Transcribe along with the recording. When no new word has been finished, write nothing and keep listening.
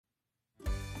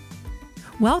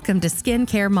Welcome to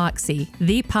Skincare Moxie,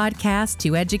 the podcast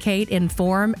to educate,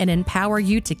 inform, and empower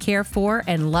you to care for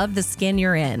and love the skin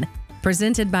you're in.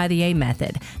 Presented by the A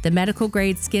Method, the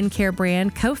medical-grade skincare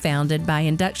brand co-founded by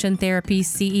Induction Therapy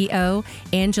CEO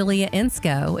Angelia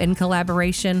Insco in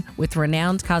collaboration with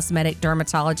renowned cosmetic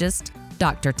dermatologist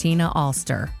Dr. Tina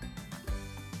Alster.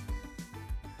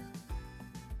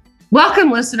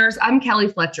 Welcome, listeners. I'm Kelly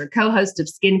Fletcher, co-host of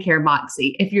Skincare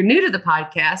Moxie. If you're new to the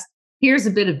podcast, here's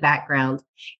a bit of background.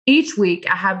 Each week,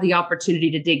 I have the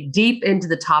opportunity to dig deep into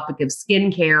the topic of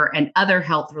skincare and other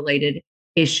health-related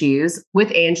issues with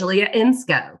Angelia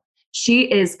Insco.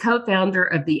 She is co-founder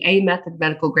of the A Method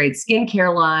medical grade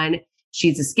skincare line.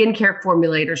 She's a skincare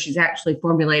formulator. She's actually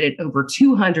formulated over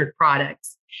 200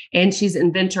 products, and she's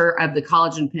inventor of the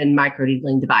collagen pen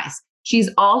microneedling device. She's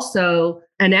also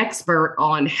an expert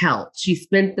on health. She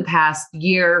spent the past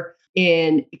year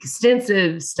in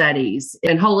extensive studies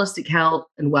in holistic health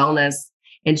and wellness,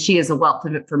 and she is a wealth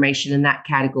of information in that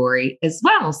category as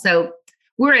well. So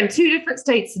we're in two different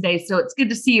states today, so it's good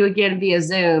to see you again via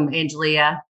Zoom,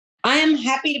 Angelia. I am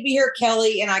happy to be here,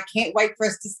 Kelly, and I can't wait for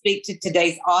us to speak to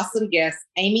today's awesome guest,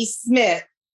 Amy Schmidt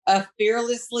of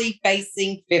Fearlessly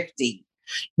Facing 50.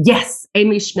 Yes,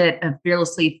 Amy Schmidt of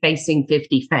Fearlessly Facing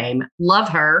 50 fame. Love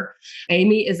her.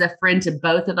 Amy is a friend to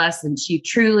both of us, and she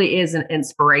truly is an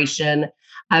inspiration.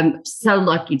 I'm so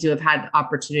lucky to have had the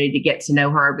opportunity to get to know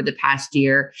her over the past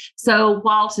year. So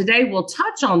while today we'll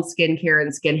touch on skincare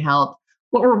and skin health,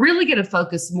 what we're really going to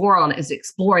focus more on is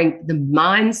exploring the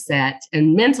mindset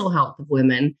and mental health of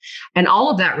women. And all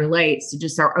of that relates to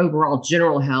just our overall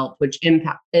general health, which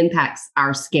impacts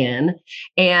our skin.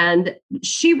 And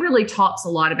she really talks a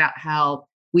lot about how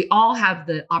we all have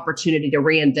the opportunity to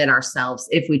reinvent ourselves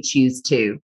if we choose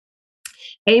to.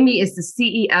 Amy is the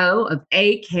CEO of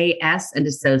AKS and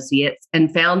Associates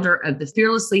and founder of the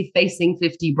Fearlessly Facing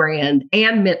 50 brand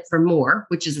and Meant for More,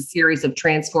 which is a series of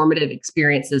transformative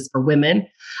experiences for women.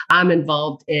 I'm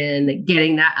involved in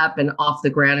getting that up and off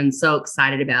the ground and so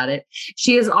excited about it.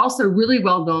 She is also really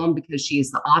well known because she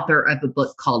is the author of a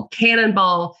book called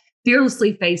Cannonball,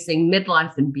 Fearlessly Facing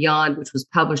Midlife and Beyond, which was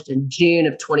published in June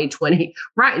of 2020,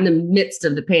 right in the midst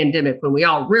of the pandemic when we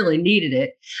all really needed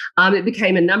it. It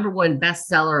became a #1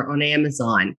 bestseller on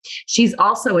Amazon. She's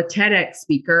also a TEDx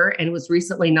speaker and was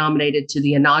recently nominated to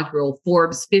the inaugural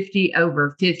Forbes 50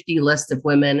 Over 50 list of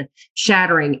women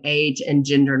shattering age and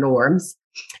gender norms.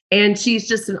 And she's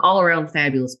just an all-around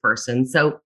fabulous person.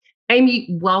 So, Amy,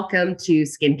 welcome to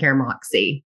Skincare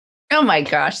Moxie. Oh my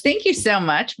gosh. Thank you so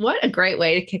much. What a great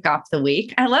way to kick off the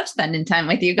week. I love spending time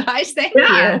with you guys. Thank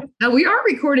you. We are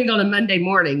recording on a Monday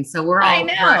morning, so we're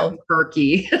all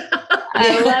quirky.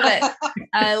 I love it.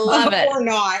 I love it. Or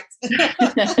not.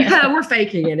 We're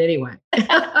faking it anyway.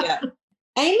 Yeah.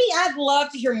 Amy, I'd love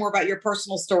to hear more about your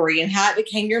personal story and how it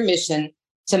became your mission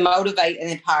to motivate and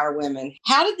empower women.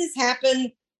 How did this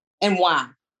happen and why?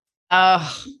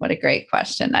 Oh, what a great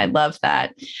question. I love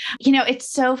that. You know, it's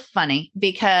so funny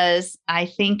because I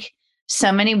think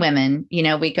so many women, you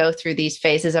know, we go through these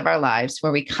phases of our lives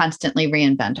where we constantly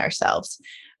reinvent ourselves,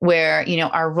 where, you know,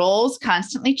 our roles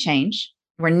constantly change.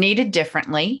 We're needed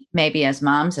differently, maybe as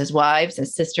moms, as wives,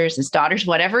 as sisters, as daughters,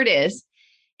 whatever it is.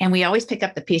 And we always pick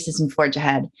up the pieces and forge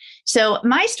ahead. So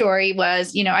my story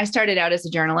was, you know, I started out as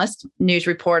a journalist, news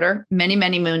reporter many,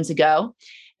 many moons ago.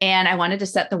 And I wanted to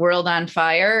set the world on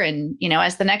fire and, you know,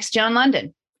 as the next Joan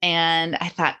London. And I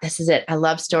thought, this is it. I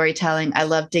love storytelling. I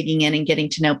love digging in and getting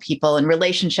to know people, and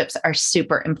relationships are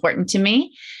super important to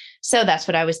me. So that's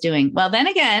what I was doing. Well, then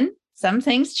again, some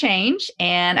things change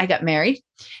and I got married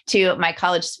to my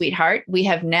college sweetheart. We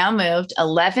have now moved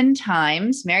 11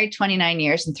 times, married 29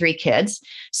 years and 3 kids.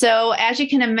 So as you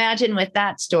can imagine with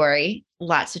that story,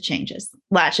 lots of changes,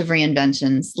 lots of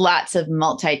reinventions, lots of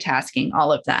multitasking,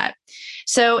 all of that.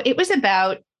 So it was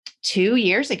about 2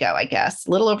 years ago, I guess, a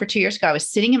little over 2 years ago, I was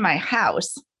sitting in my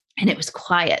house and it was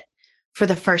quiet for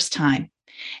the first time.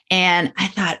 And I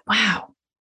thought, wow,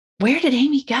 where did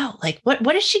Amy go? Like,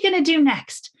 what is she going to do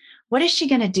next? What is she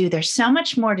going to do? There's so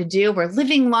much more to do. We're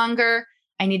living longer.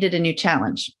 I needed a new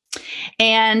challenge.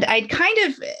 And I'd kind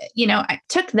of, you know, I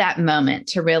took that moment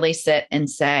to really sit and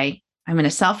say, I'm going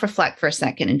to self-reflect for a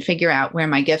second and figure out where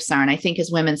my gifts are. And I think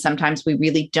as women, sometimes we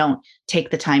really don't take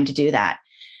the time to do that.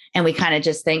 And we kind of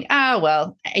just think, oh,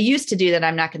 well, I used to do that.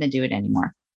 I'm not going to do it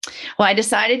anymore. Well, I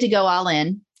decided to go all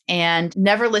in, and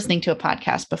never listening to a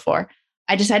podcast before,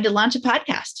 I decided to launch a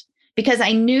podcast because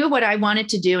I knew what I wanted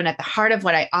to do. And at the heart of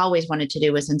what I always wanted to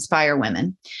do was inspire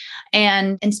women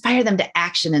and inspire them to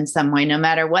action in some way, no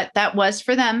matter what that was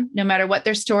for them, no matter what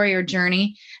their story or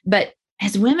journey. But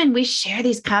as women, we share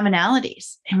these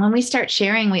commonalities. And when we start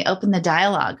sharing, we open the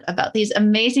dialogue about these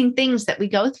amazing things that we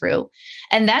go through.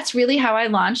 And that's really how I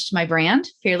launched my brand,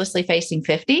 Fearlessly Facing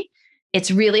 50.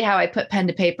 It's really how I put pen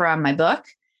to paper on my book.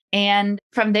 And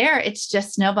from there, it's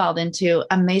just snowballed into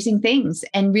amazing things.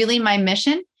 And really, my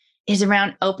mission is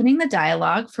around opening the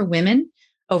dialogue for women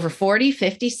over 40,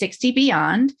 50, 60,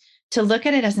 beyond, to look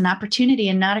at it as an opportunity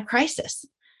and not a crisis.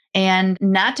 And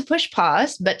not to push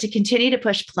pause, but to continue to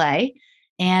push play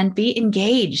and be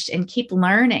engaged and keep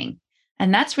learning.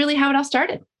 And that's really how it all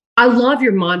started. I love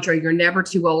your mantra. You're never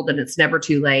too old and it's never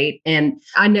too late. And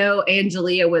I know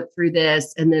Angelia went through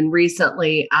this. And then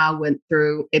recently I went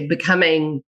through it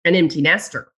becoming an empty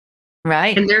nester.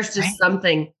 Right. And there's just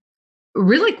something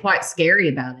really quite scary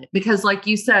about it. Because like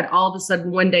you said, all of a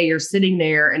sudden one day you're sitting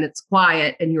there and it's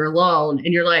quiet and you're alone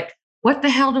and you're like, what the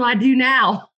hell do I do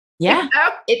now? Yeah, You know?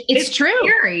 it's true.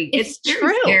 Scary. It's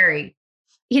true. Scary.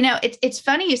 You know, it's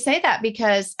funny you say that,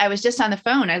 because I was just on the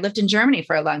phone. I lived in Germany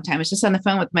for a long time. I was just on the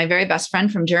phone with my very best friend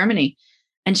from Germany.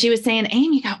 And she was saying,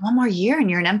 Amy, you got one more year and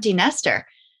you're an empty nester.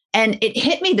 And it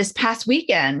hit me this past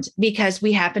weekend because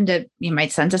we happened to, my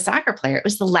son's a soccer player. It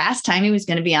was the last time he was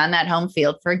going to be on that home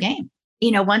field for a game.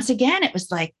 Once again, it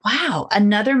was like, wow,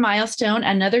 another milestone,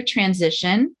 another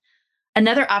transition,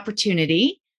 another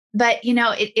opportunity. But,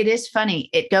 it is funny.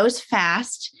 It goes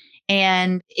fast.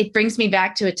 And it brings me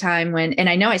back to a time when, and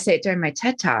I know I say it during my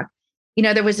TED Talk,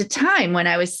 there was a time when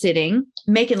I was sitting,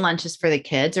 making lunches for the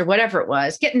kids or whatever it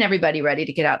was, getting everybody ready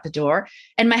to get out the door.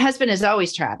 And my husband has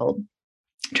always travels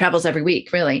every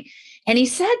week, really. And he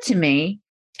said to me,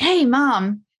 hey,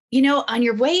 Mom, on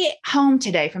your way home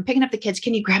today from picking up the kids,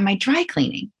 can you grab my dry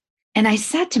cleaning? And I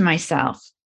said to myself,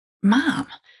 Mom,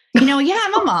 yeah,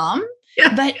 I'm a mom.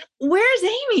 Yeah. But where's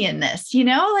Amy in this?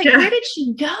 Where did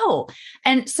she go?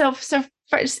 And so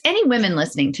for any women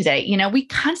listening today, we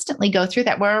constantly go through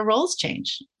that where our roles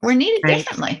change. We're needed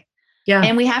differently. Yeah.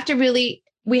 And we have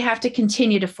to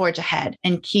continue to forge ahead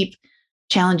and keep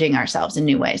challenging ourselves in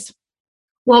new ways.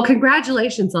 Well,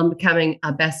 congratulations on becoming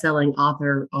a best-selling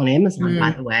author on Amazon,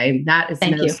 by the way. That is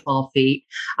no small feat.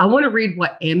 I want to read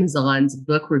what Amazon's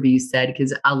book review said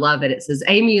because I love it. It says,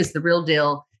 Amy is the real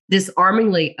deal.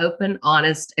 Disarmingly open,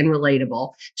 honest, and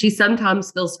relatable. She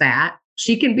sometimes feels fat.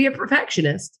 She can be a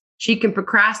perfectionist. She can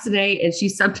procrastinate, and she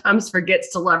sometimes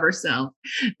forgets to love herself,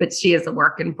 but she is a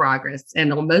work in progress.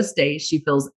 And on most days, she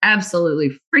feels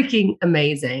absolutely freaking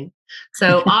amazing.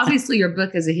 So obviously your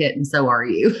book is a hit, and so are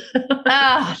you.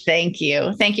 Oh, thank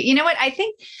you. Thank you. You know what? I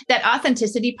think that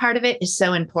authenticity part of it is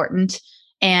so important.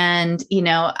 And,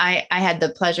 I had the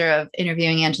pleasure of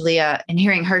interviewing Angelia and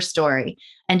hearing her story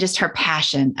and just her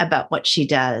passion about what she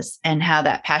does and how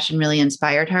that passion really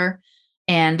inspired her.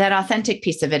 And that authentic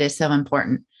piece of it is so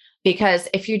important, because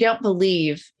if you don't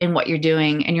believe in what you're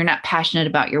doing and you're not passionate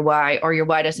about your why, or your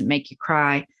why doesn't make you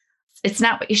cry, it's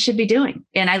not what you should be doing.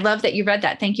 And I love that you read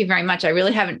that. Thank you very much. I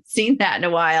really haven't seen that in a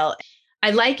while.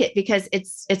 I like it because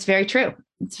it's very true.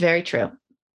 It's very true.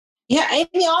 Yeah,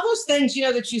 Amy, all those things,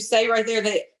 that you say right there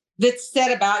that's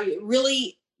said about you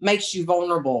really makes you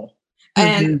vulnerable.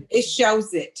 And it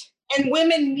shows it. And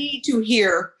women need to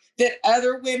hear that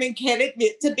other women can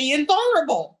admit to being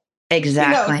vulnerable.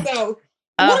 Exactly. So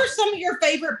what are some of your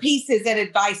favorite pieces and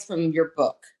advice from your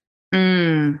book?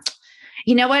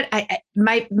 You know what?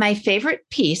 My favorite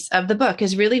piece of the book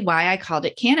is really why I called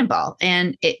it Cannonball.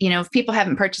 And if people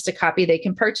haven't purchased a copy, they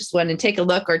can purchase one and take a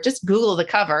look, or just Google the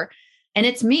cover. And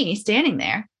it's me standing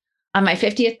there on my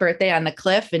 50th birthday on the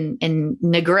cliff in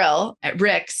Negril at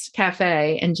Rick's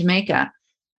Cafe in Jamaica.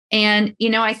 And,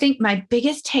 I think my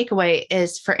biggest takeaway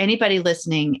is for anybody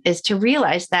listening is to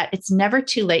realize that it's never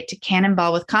too late to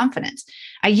cannonball with confidence.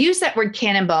 I use that word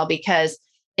cannonball because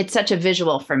it's such a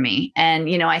visual for me. And,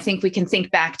 I think we can think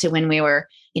back to when we were,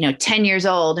 10 years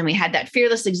old and we had that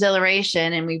fearless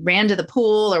exhilaration and we ran to the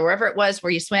pool or wherever it was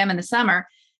where you swam in the summer.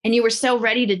 And you were so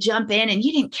ready to jump in and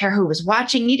you didn't care who was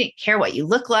watching. You didn't care what you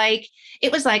look like.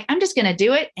 It was like, I'm just going to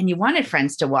do it. And you wanted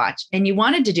friends to watch and you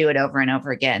wanted to do it over and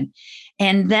over again.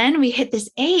 And then we hit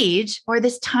this age or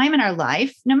this time in our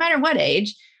life, no matter what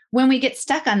age, when we get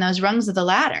stuck on those rungs of the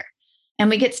ladder and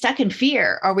we get stuck in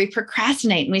fear, or we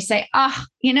procrastinate and we say,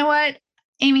 you know what,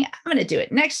 Amy, I'm going to do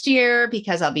it next year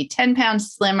because I'll be 10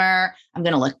 pounds slimmer. I'm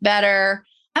going to look better.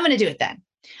 I'm going to do it then.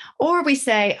 Or we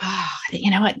say,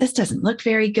 you know what, this doesn't look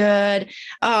very good.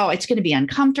 Oh, it's going to be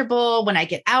uncomfortable. When I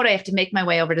get out, I have to make my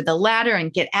way over to the ladder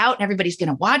and get out and everybody's going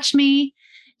to watch me.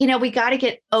 We got to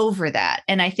get over that.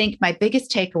 And I think my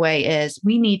biggest takeaway is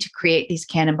we need to create these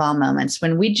cannonball moments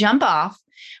when we jump off,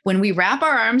 when we wrap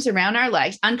our arms around our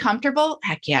legs, uncomfortable,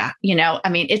 heck yeah. I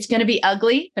mean, it's going to be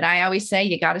ugly, but I always say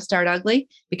you got to start ugly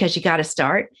because you got to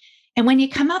start. And when you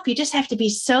come up, you just have to be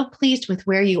so pleased with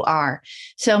where you are.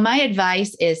 So my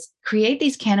advice is create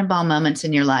these cannonball moments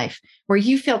in your life where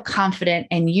you feel confident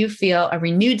and you feel a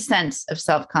renewed sense of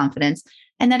self-confidence.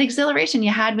 And that exhilaration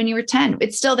you had when you were 10,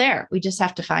 it's still there. We just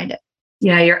have to find it.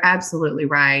 Yeah, you're absolutely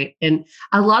right. And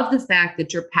I love the fact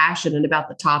that you're passionate about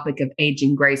the topic of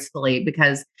aging gracefully,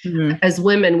 because as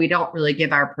women, we don't really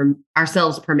give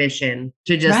ourselves permission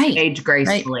to just age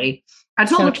gracefully. Right. I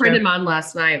told a friend of mine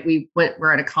last night,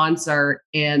 we're at a concert,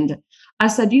 and I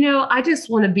said, I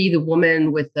just want to be the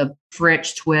woman with the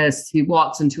French twist who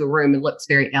walks into a room and looks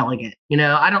very elegant.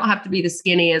 I don't have to be the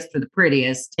skinniest or the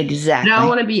prettiest. Exactly. But I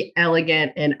want to be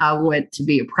elegant, and I want to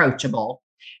be approachable.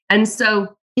 And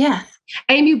so, yeah.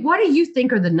 Amy, what do you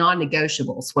think are the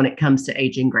non-negotiables when it comes to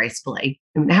aging gracefully?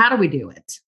 I mean, how do we do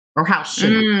it? Or how should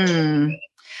we?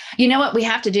 What we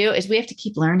have to do is we have to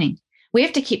keep learning. We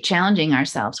have to keep challenging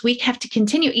ourselves. We have to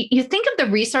continue. You think of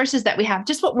the resources that we have,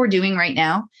 just what we're doing right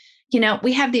now.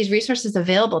 We have these resources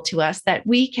available to us that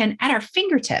we can, at our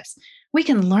fingertips, we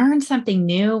can learn something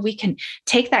new. We can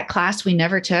take that class we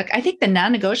never took. I think the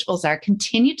non-negotiables are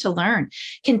continue to learn,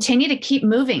 continue to keep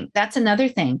moving. That's another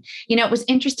thing. It was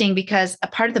interesting because a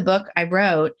part of the book I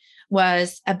wrote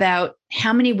was about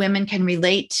how many women can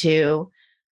relate to,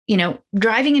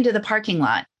 driving into the parking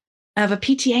lot of a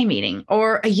PTA meeting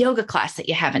or a yoga class that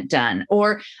you haven't done,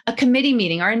 or a committee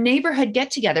meeting or a neighborhood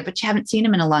get together, but you haven't seen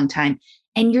them in a long time.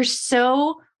 And you're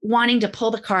so wanting to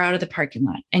pull the car out of the parking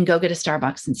lot and go get a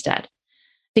Starbucks instead.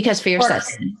 Because for yourself.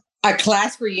 A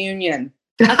class reunion.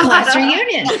 A class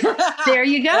reunion. There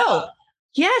you go.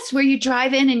 Yes, where you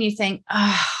drive in and you think,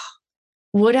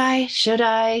 would I, should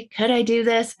I, could I do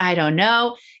this? I don't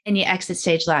know. And you exit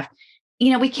stage left.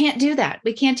 We can't do that.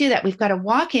 We can't do that. We've got to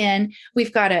walk in.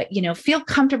 We've got to, feel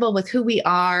comfortable with who we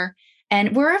are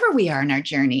and wherever we are in our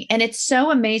journey. And it's so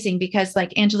amazing because, like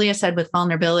Angelia said, with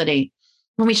vulnerability,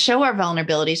 when we show our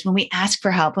vulnerabilities, when we ask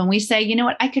for help, when we say, you know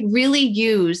what, I could really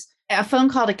use a phone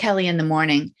call to Kelly in the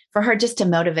morning for her just to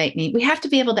motivate me. We have to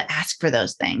be able to ask for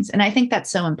those things. And I think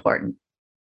that's so important.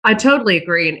 I totally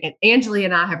agree. And Angelia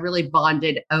and I have really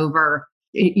bonded over,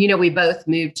 we both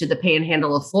moved to the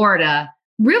Panhandle of Florida,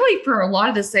 really for a lot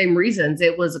of the same reasons.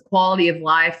 It was a quality of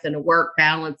life and a work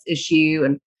balance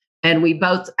issue. And we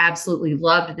both absolutely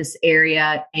loved this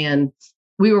area. And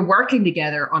we were working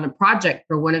together on a project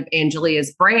for one of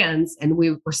Angelia's brands. And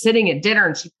we were sitting at dinner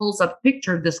and she pulls up a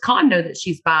picture of this condo that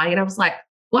she's buying. And I was like,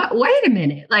 what? Wait a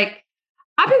minute. Like,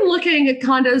 I've been looking at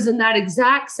condos in that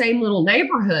exact same little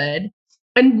neighborhood.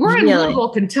 And we're in Louisville,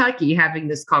 Kentucky, having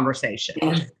this conversation.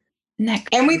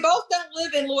 And we both don't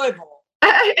live in Louisville.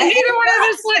 And neither one of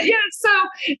us,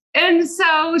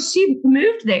 so she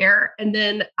moved there, and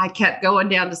then I kept going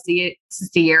down to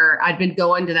see her. I'd been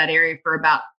going to that area for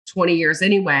about 20 years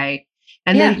anyway.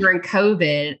 And then during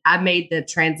COVID, I made the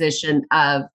transition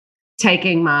of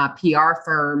taking my PR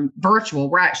firm virtual.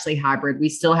 We're actually hybrid. We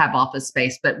still have office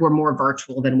space, but we're more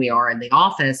virtual than we are in the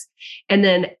office. And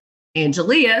then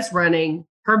Angelia's running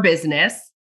her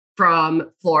business from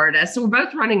Florida. So we're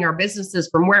both running our businesses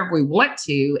from wherever we want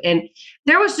to. And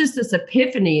there was just this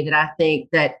epiphany that I think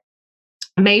that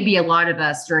maybe a lot of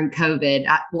us during COVID,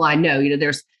 I know,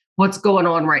 there's what's going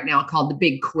on right now called the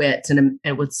big quits, and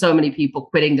with so many people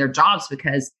quitting their jobs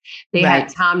because they had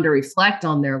time to reflect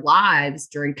on their lives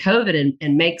during COVID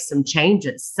and make some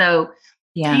changes. So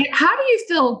how do you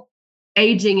feel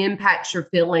aging impacts your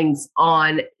feelings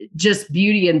on just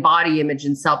beauty and body image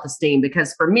and self-esteem?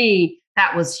 Because for me,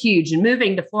 that was huge. And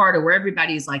moving to Florida where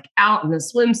everybody's like out in a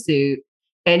swimsuit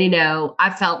and, I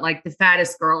felt like the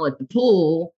fattest girl at the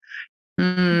pool.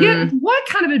 What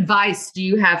kind of advice do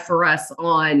you have for us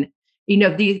on,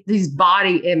 these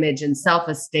body image and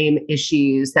self-esteem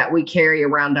issues that we carry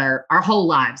around our whole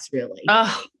lives, really?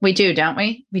 Oh, we do, don't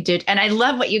we? We do. And I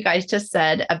love what you guys just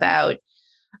said about,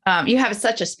 you have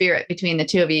such a spirit between the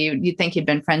two of you. You'd think you'd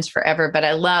been friends forever, but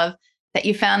I love that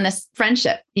you found this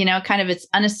friendship, kind of its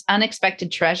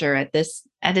unexpected treasure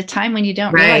at a time when you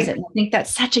don't realize it. And I think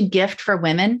that's such a gift for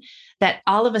women that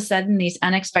all of a sudden these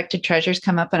unexpected treasures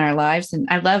come up in our lives. And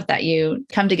I love that you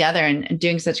come together and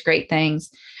doing such great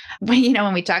things.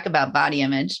 When we talk about body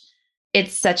image,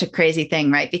 it's such a crazy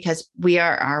thing, right? Because we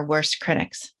are our worst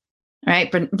critics,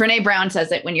 right? Brene Brown says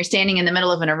that when you're standing in the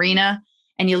middle of an arena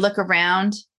and you look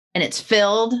around and it's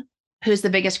filled, who's the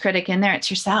biggest critic in there? It's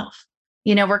yourself.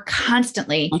 We're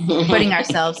constantly putting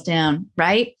ourselves down,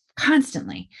 right?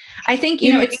 Constantly. I think,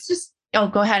 it's just, oh,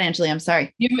 go ahead, Angelia. I'm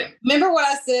sorry. You remember what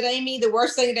I said, Amy? The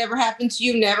worst thing that ever happened to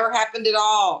you never happened at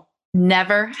all.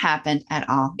 Never happened at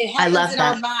all. It I happens love in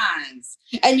that. our minds.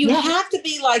 And you have to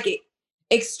be like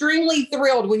extremely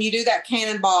thrilled when you do that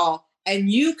cannonball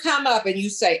and you come up and you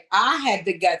say, I had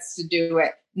the guts to do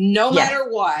it no matter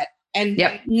what. And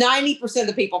 90% of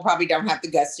the people probably don't have the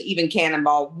guts to even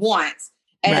cannonball once.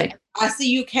 And I see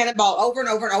you cannonball over and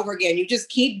over and over again. You just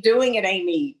keep doing it,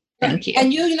 Amy. Thank you.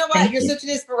 And you know what? You're such an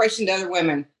inspiration to other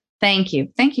women. Thank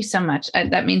you. Thank you so much.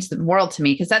 That means the world to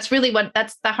me, because that's really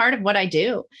that's the heart of what I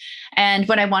do and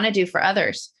what I want to do for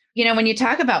others. You know, when you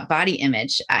talk about body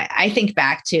image, I think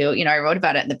back to, I wrote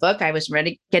about it in the book. I was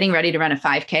getting ready to run a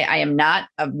 5K. I am not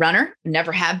a runner,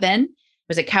 never have been. It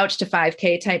was a couch to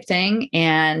 5K type thing.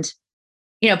 And,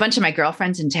 a bunch of my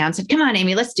girlfriends in town said, come on,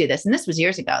 Amy, let's do this. And this was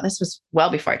years ago. This was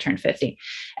well before I turned 50.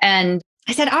 And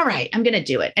I said, all right, I'm going to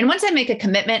do it. And once I make a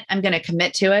commitment, I'm going to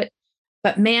commit to it.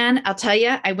 But man, I'll tell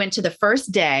you, I went to the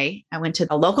first day, I went to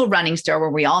a local running store where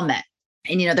we all met.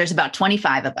 And, there's about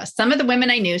 25 of us. Some of the women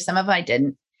I knew, some of them I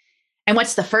didn't. And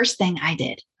what's the first thing I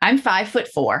did? I'm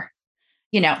 5'4".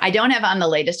 I don't have on the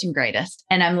latest and greatest.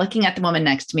 And I'm looking at the woman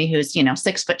next to me who's,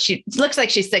 6 foot. She looks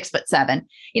like she's 6'7",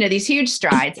 these huge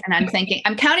strides. And I'm thinking,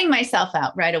 I'm counting myself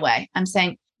out right away. I'm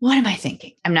saying, what am I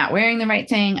thinking? I'm not wearing the right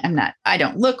thing. I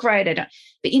don't look right.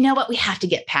 But you know what? We have to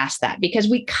get past that because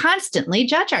we constantly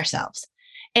judge ourselves.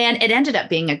 And it ended up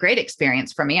being a great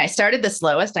experience for me. I started the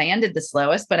slowest, I ended the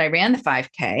slowest, but I ran the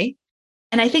 5K.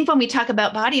 And I think when we talk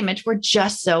about body image, we're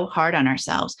just so hard on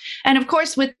ourselves. And of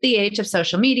course, with the age of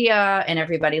social media and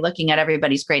everybody looking at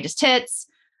everybody's greatest hits,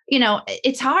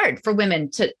 it's hard for women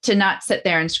to not sit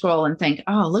there and scroll and think,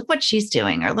 oh, look what she's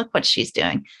doing, or look what she's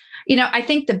doing. I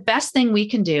think the best thing we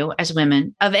can do as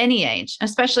women of any age,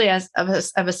 especially of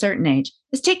a certain age,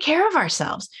 is take care of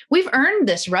ourselves. We've earned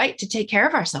this right to take care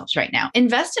of ourselves right now.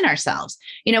 Invest in ourselves.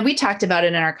 We talked about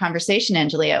it in our conversation,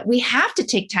 Angelia. We have to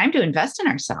take time to invest in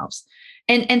ourselves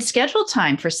and schedule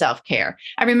time for self-care.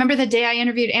 I remember the day I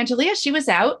interviewed Angelia, she was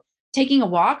out taking a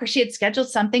walk, or she had scheduled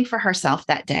something for herself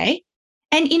that day.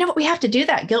 And you know what? We have to do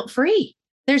that guilt-free.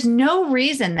 There's no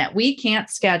reason that we can't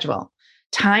schedule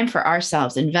time for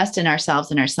ourselves, invest in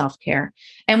ourselves and our self-care.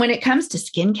 And when it comes to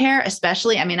skincare,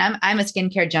 especially, I'm a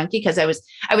skincare junkie because I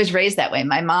was raised that way.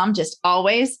 My mom just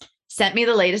always sent me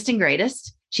the latest and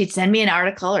greatest. She'd send me an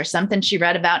article or something she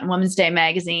read about in Women's Day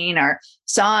magazine or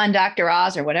saw on Dr.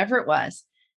 Oz or whatever it was.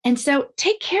 And so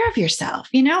take care of yourself,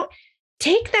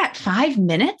 take that 5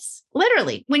 minutes,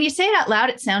 literally. When you say it out loud,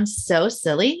 it sounds so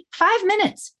silly. 5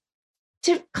 minutes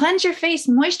to cleanse your face,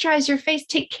 moisturize your face,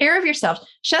 take care of yourself,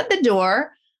 shut the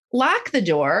door, lock the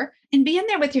door, and be in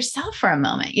there with yourself for a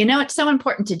moment. It's so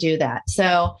important to do that.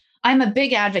 So I'm a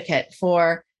big advocate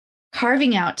for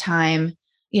carving out time,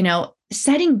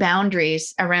 setting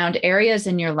boundaries around areas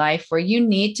in your life where you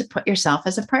need to put yourself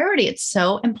as a priority. It's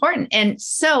so important and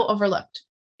so overlooked.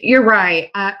 You're right.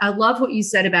 I love what you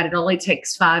said about it only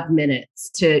takes 5 minutes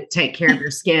to take care of your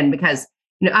skin because,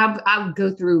 I would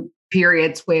go through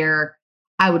periods where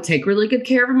I would take really good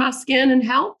care of my skin and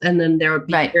health. And then there would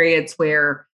be periods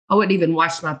where I wouldn't even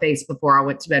wash my face before I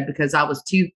went to bed because I was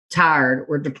too tired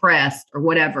or depressed or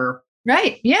whatever.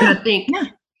 Right. Yeah. But I think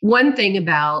one thing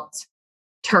about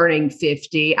turning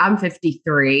 50, I'm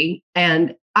 53,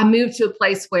 and I moved to a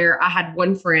place where I had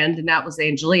one friend, and that was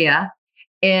Angelia.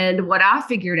 And what I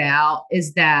figured out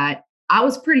is that I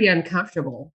was pretty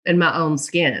uncomfortable in my own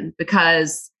skin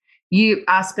because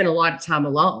I spent a lot of time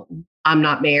alone. I'm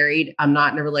not married. I'm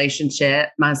not in a relationship.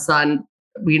 My son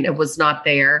was not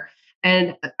there.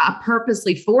 And I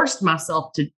purposely forced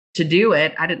myself to do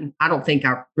it. I don't think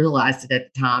I realized it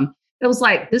at the time. It was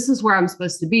like, this is where I'm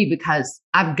supposed to be because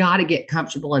I've got to get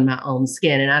comfortable in my own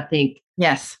skin. And I think,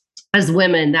 yes, as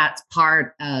women, that's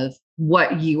part of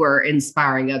what you are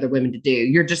inspiring other women to do.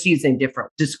 You're just using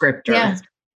different descriptors.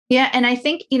 Yeah. And I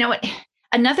think,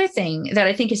 another thing that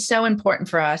I think is so important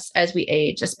for us as we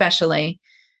age, especially,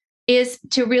 is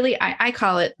to really, I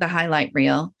call it the highlight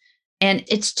reel. And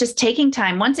it's just taking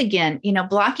time, once again,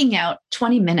 blocking out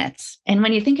 20 minutes. And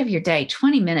when you think of your day,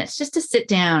 20 minutes just to sit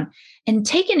down and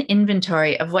take an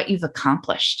inventory of what you've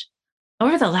accomplished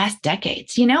over the last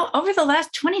decades, over the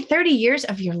last 20, 30 years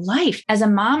of your life as a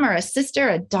mom or a sister,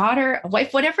 a daughter, a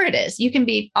wife, whatever it is. You can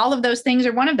be all of those things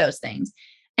or one of those things,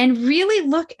 and really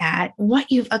look at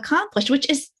what you've accomplished, which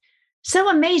is so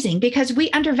amazing because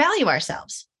we undervalue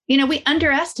ourselves. We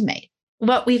underestimate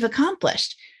what we've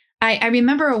accomplished. I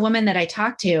remember a woman that I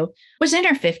talked to was in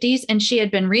her 50s and she had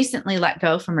been recently let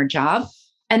go from her job.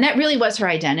 And that really was her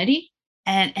identity.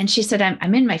 And she said,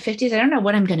 I'm in my 50s. I don't know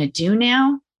what I'm going to do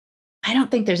now. I don't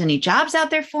think there's any jobs out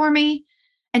there for me.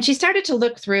 And she started to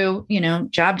look through,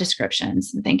 job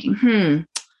descriptions and thinking,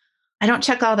 I don't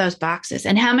check all those boxes.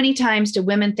 And how many times do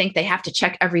women think they have to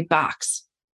check every box?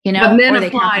 But men or they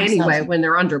count apply themselves. anyway when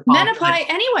they're under Men apply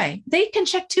anyway. They can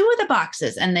check 2 of the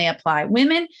boxes and they apply.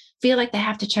 Women feel like they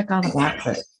have to check all the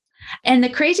boxes. And the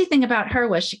crazy thing about her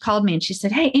was she called me and she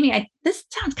said, "Hey, Amy, this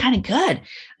sounds kind of good.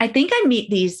 I think I meet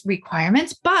these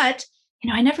requirements, but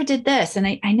I never did this and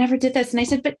I never did this." And I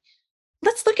said, "But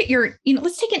let's look at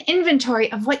let's take an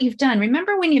inventory of what you've done.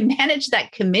 Remember when you managed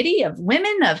that committee of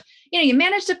women you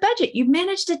managed a budget, you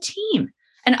managed a team.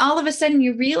 And all of a sudden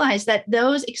you realize that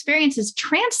those experiences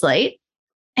translate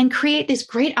and create this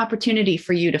great opportunity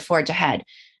for you to forge ahead."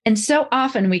 And so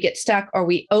often we get stuck or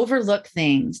we overlook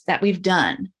things that we've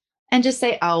done and just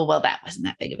say, "Oh, well, that wasn't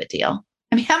that big of a deal."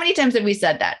 I mean, how many times have we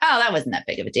said that? "Oh, that wasn't that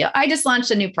big of a deal. I just launched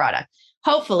a new product."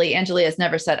 Hopefully, Angelia has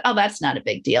never said, "Oh, that's not a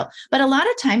big deal." But a lot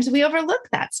of times we overlook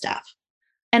that stuff.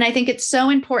 And I think it's so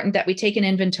important that we take an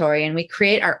inventory and we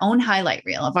create our own highlight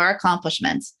reel of our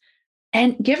accomplishments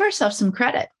and give ourselves some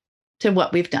credit to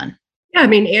what we've done. Yeah, I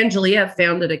mean, Angelia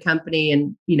founded a company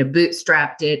and,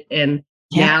 bootstrapped it. And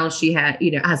now she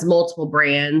has multiple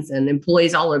brands and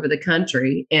employees all over the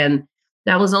country. And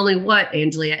that was only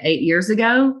Angelia, 8 years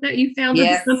ago that you founded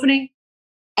the company?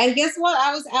 And guess what?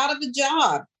 I was out of a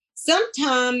job.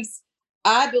 Sometimes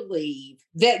I believe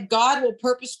that God will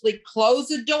purposefully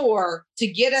close a door to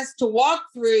get us to walk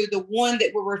through the one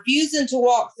that we're refusing to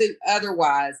walk through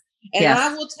otherwise. And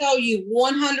I will tell you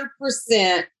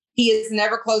 100%, he has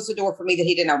never closed the door for me that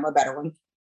he didn't open a better one.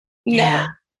 No.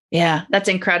 Yeah. That's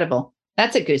incredible.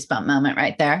 That's a goosebump moment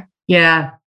right there.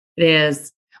 Yeah, it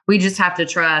is. We just have to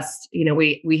trust,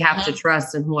 we have to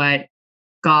trust in what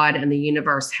God and the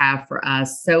universe have for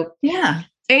us. So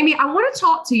Amy, I want to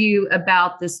talk to you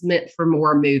about this Meant for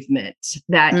More movement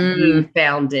that you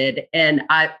founded. And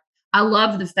I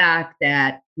love the fact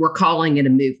that we're calling it a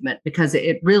movement because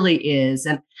it really is.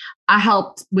 And I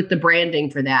helped with the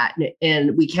branding for that.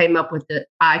 And we came up with the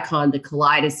icon, the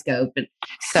kaleidoscope. And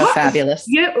so fabulous.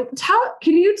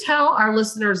 Can you tell our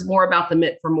listeners more about the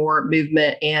Meant for More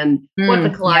movement and what the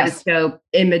kaleidoscope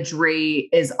imagery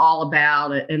is all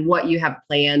about and what you have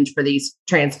planned for these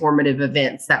transformative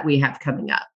events that we have coming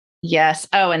up? Yes.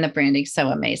 Oh, and the branding's so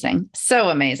amazing. So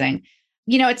amazing.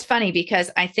 It's funny because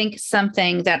I think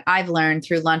something that I've learned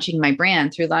through launching my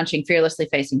brand, through launching Fearlessly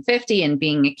Facing 50 and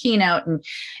being a keynote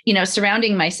and,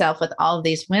 surrounding myself with all of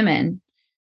these women,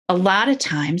 a lot of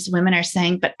times women are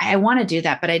saying, "But I want to do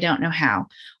that, but I don't know how."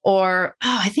 Or,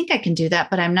 "Oh, I think I can do that,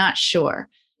 but I'm not sure."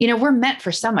 We're meant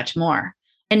for so much more.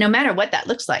 And no matter what that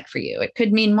looks like for you, it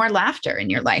could mean more laughter in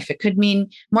your life. It could mean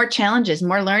more challenges,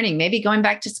 more learning, maybe going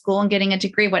back to school and getting a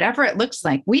degree, whatever it looks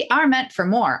like. We are meant for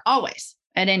more, always,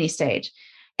 at any stage.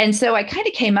 And so I kind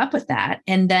of came up with that.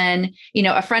 And then,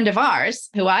 a friend of ours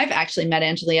who I've actually met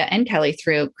Angelia and Kelly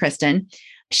through, Kristen,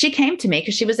 she came to me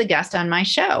because she was a guest on my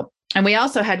show. And we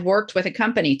also had worked with a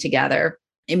company together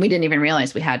and we didn't even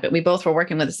realize we had, but we both were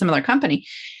working with a similar company.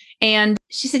 And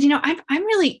she said, I'm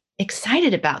really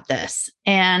excited about this.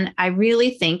 And I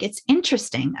really think it's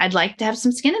interesting. I'd like to have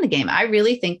some skin in the game. I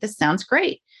really think this sounds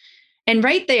great. And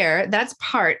right there, that's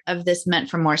part of this Meant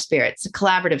for More spirit. It's a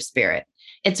collaborative spirit.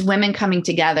 It's women coming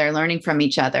together, learning from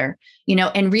each other,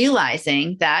 and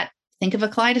realizing that, think of a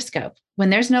kaleidoscope.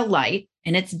 When there's no light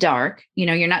and it's dark,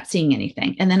 you're not seeing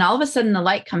anything. And then all of a sudden the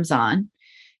light comes on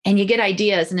and you get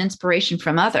ideas and inspiration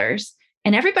from others.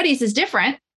 And everybody's is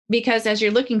different because as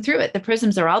you're looking through it, the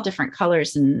prisms are all different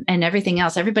colors and everything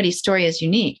else. Everybody's story is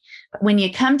unique. But when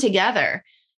you come together,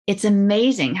 it's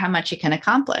amazing how much you can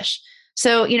accomplish.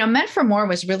 So, Meant for More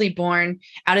was really born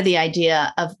out of the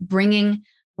idea of bringing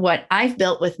what I've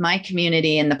built with my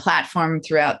community and the platform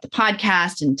throughout the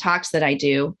podcast and talks that I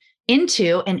do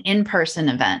into an in-person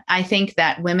event. I think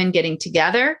that women getting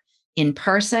together in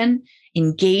person,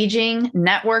 engaging,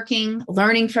 networking,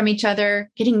 learning from each other,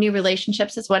 getting new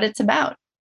relationships is what it's about.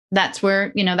 That's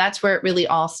where it really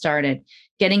all started.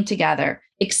 Getting together,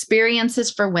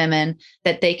 experiences for women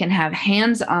that they can have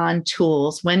hands-on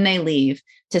tools when they leave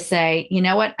to say,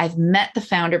 what, I've met the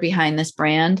founder behind this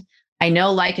brand. I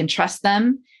know, like, and trust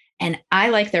them. And I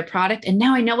like their product. And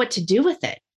now I know what to do with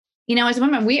it. As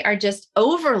women, we are just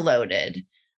overloaded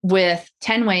with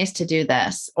 10 ways to do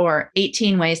this, or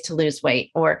 18 ways to lose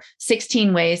weight, or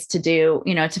 16 ways to do,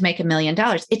 to make $1 million.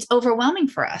 It's overwhelming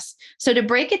for us. So to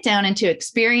break it down into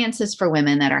experiences for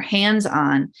women that are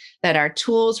hands-on, that are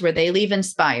tools where they leave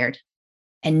inspired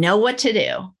and know what to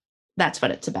do, that's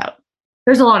what it's about.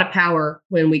 There's a lot of power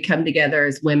when we come together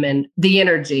as women. The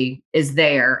energy is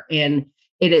there and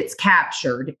it's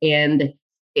captured. And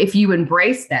if you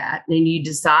embrace that and you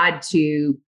decide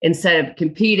to instead of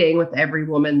competing with every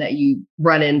woman that you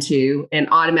run into and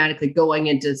automatically going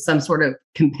into some sort of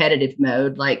competitive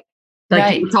mode, like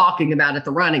you were talking about at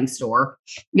the running store.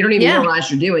 You don't even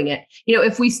realize you're doing it.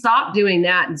 If we stop doing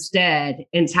that instead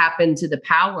and tap into the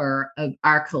power of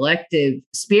our collective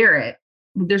spirit,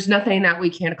 there's nothing that we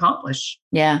can't accomplish.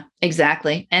 Yeah,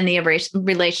 exactly. And the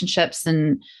relationships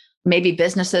and maybe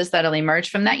businesses that'll emerge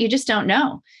from that, you just don't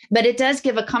know. But it does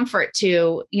give a comfort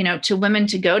to women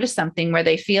to go to something where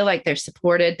they feel like they're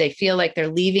supported, they feel like they're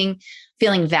leaving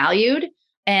feeling valued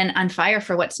and on fire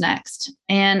for what's next.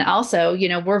 And also,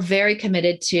 we're very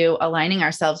committed to aligning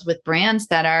ourselves with brands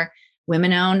that are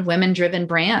women-owned, women-driven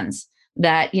brands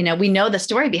that, we know the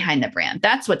story behind the brand.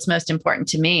 That's what's most important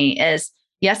to me is,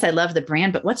 yes, I love the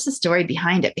brand, but what's the story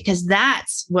behind it? Because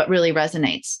that's what really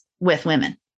resonates with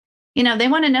women. They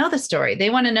want to know the story. They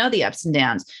want to know the ups and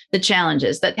downs, the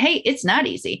challenges that, hey, it's not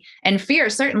easy. And fear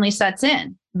certainly sets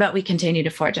in, but we continue to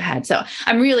forge ahead. So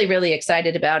I'm really, really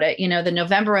excited about it. The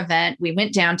November event, we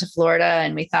went down to Florida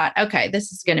and we thought, okay,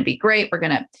 this is going to be great. We're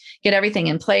going to get everything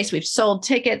in place. We've sold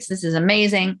tickets. This is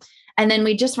amazing. And then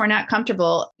we just were not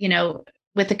comfortable,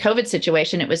 with the COVID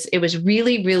situation. It was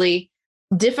really, really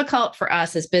difficult for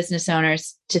us as business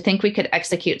owners to think we could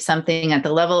execute something at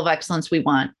the level of excellence we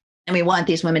want. And we want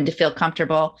these women to feel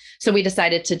comfortable. So we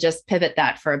decided to just pivot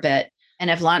that for a bit and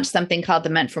have launched something called the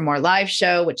Meant for More live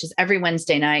show, which is every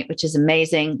Wednesday night, which is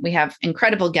amazing. We have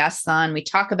incredible guests on. We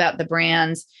talk about the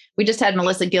brands. We just had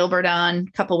Melissa Gilbert on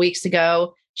a couple of weeks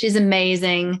ago. She's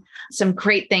amazing. Some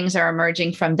great things are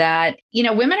emerging from that.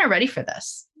 Women are ready for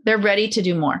this. They're ready to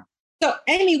do more. So,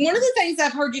 Amy, one of the things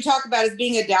I've heard you talk about is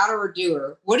being a doubter or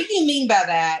doer. What do you mean by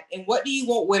that? And what do you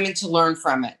want women to learn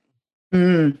from it?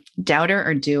 Doubter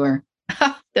or doer.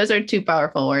 Those are two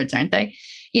powerful words, aren't they?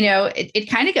 It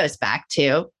kind of goes back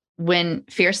to when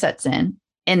fear sets in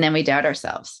and then we doubt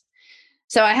ourselves.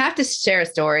 So I have to share a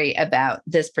story about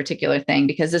this particular thing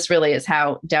because this really is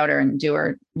how doubter and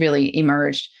doer really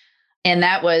emerged. And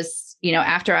that was,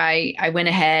 after I went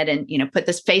ahead and, put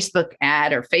this Facebook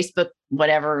ad or Facebook,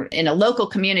 whatever, in a local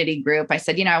community group, I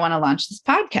said, I want to launch this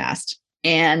podcast.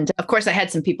 And of course I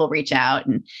had some people reach out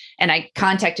and I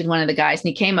contacted one of the guys and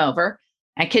he came over.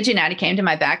 I kid you not, he came to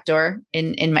my back door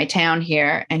in my town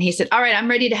here. And he said, all right, I'm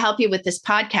ready to help you with this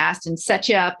podcast and set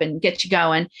you up and get you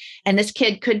going. And this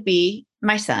kid could be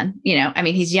my son,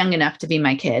 he's young enough to be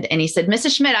my kid. And he said,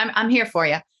 Mrs. Schmidt, I'm here for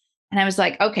you. And I was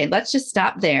like, okay, let's just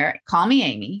stop there. Call me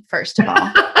Amy, first of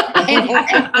all.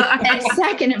 and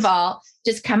second of all,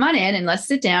 just come on in and let's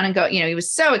sit down and go. He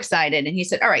was so excited. And he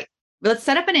said, all right, let's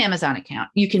set up an Amazon account.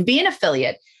 You can be an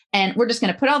affiliate. And we're just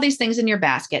going to put all these things in your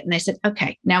basket. And I said,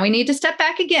 okay, now we need to step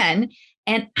back again.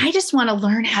 And I just want to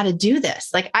learn how to do this.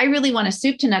 Like, I really want to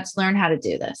soup to nuts, learn how to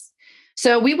do this.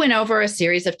 So we went over a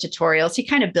series of tutorials. He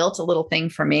kind of built a little thing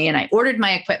for me and I ordered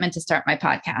my equipment to start my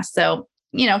podcast. So,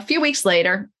 a few weeks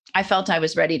later, I felt I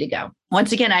was ready to go.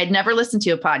 Once again, I had never listened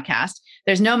to a podcast.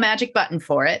 There's no magic button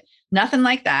for it. Nothing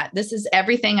like that. This is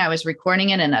everything I was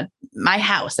recording in my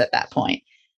house at that point.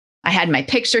 I had my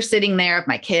picture sitting there of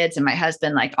my kids and my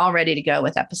husband, like all ready to go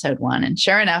with episode 1. And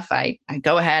sure enough, I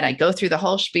go ahead, I go through the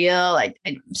whole spiel.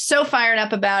 I'm so fired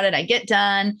up about it. I get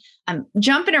done. I'm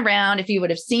jumping around. If you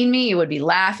would have seen me, you would be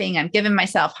laughing. I'm giving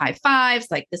myself high fives.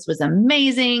 Like, this was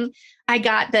amazing. I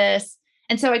got this.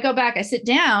 And so I go back, I sit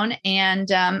down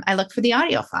and I look for the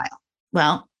audio file.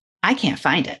 Well, I can't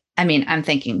find it. I'm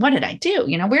thinking, what did I do?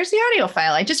 Where's the audio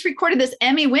file? I just recorded this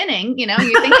Emmy winning, you're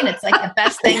thinking it's like the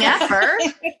best thing ever.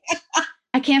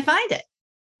 I can't find it.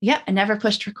 Yep. I never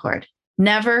pushed record.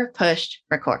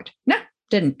 No,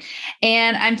 didn't.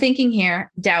 And I'm thinking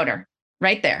here, doubter,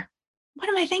 right there. What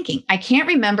am I thinking? I can't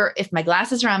remember if my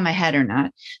glasses are on my head or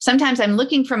not. Sometimes I'm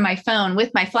looking from my phone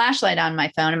with my flashlight on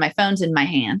my phone and my phone's in my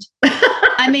hand.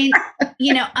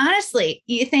 Honestly,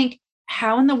 you think,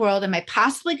 how in the world am I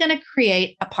possibly going to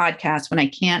create a podcast when I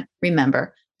can't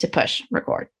remember to push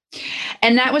record?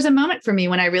 And that was a moment for me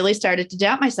when I really started to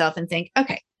doubt myself and think,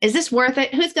 okay, is this worth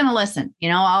it? Who's going to listen?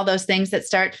 All those things that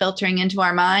start filtering into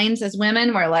our minds as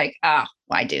women. We're like,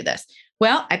 why do this?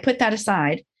 Well, I put that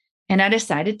aside and I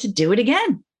decided to do it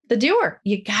again. The doer.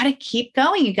 You got to keep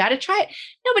going. You got to try it.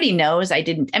 Nobody knows I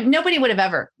didn't. Nobody would have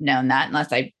ever known that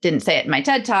unless I didn't say it in my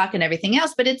TED Talk and everything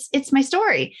else. But it's my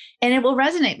story and it will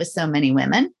resonate with so many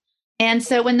women. And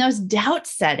so when those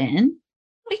doubts set in,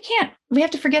 we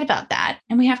have to forget about that.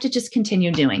 And we have to just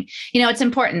continue doing. It's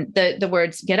important. The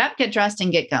words get up, get dressed,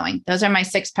 and get going. Those are my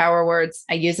 6 power words.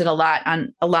 I use it a lot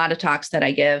on a lot of talks that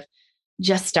I give.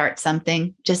 Just start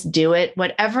something, just do it.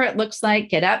 Whatever it looks like,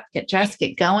 get up, get dressed,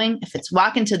 get going. If it's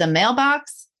walking to the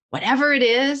mailbox, whatever it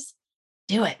is,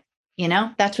 do it.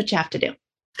 That's what you have to do.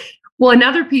 Well,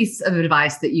 another piece of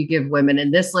advice that you give women,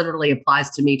 and this literally applies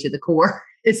to me to the core,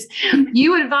 is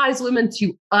you advise women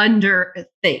to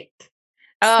underthink.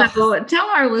 Oh, So tell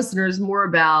our listeners more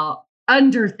about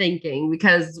underthinking,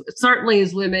 because certainly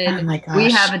as oh women, my we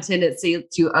gosh. have a tendency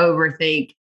to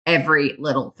overthink every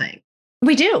little thing.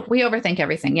 We do. We overthink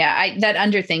everything. Yeah, that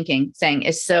underthinking thing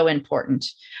is so important.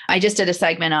 I just did a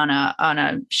segment on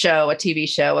a show, a TV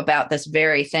show about this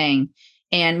very thing.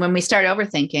 And when we start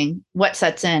overthinking, what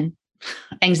sets in?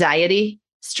 Anxiety,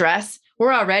 stress.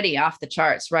 We're already off the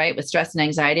charts, right? With stress and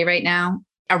anxiety right now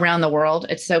around the world.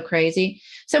 It's so crazy.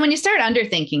 So when you start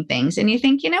underthinking things and you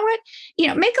think, you know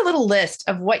what, make a little list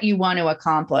of what you want to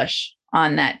accomplish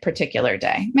on that particular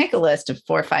day. Make a list of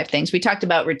 4 or 5 things. We talked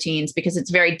about routines because it's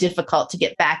very difficult to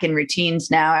get back in routines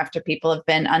now after people have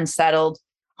been unsettled,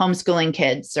 homeschooling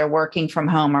kids or working from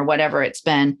home or whatever it's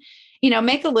been.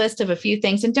 Make a list of a few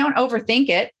things and don't overthink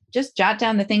it. Just jot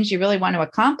down the things you really want to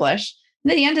accomplish.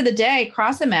 And at the end of the day,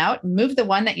 cross them out and move the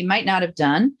one that you might not have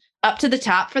done up to the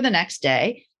top for the next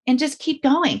day and just keep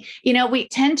going. We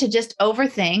tend to just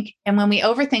overthink. And when we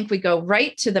overthink, we go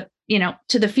right to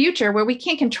the future where we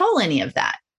can't control any of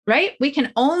that, right? We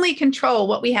can only control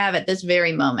what we have at this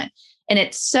very moment. And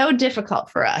it's so difficult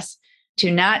for us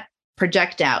to not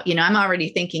project out. I'm already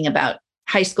thinking about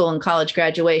high school and college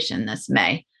graduation this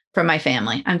May for my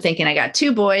family. I'm thinking I got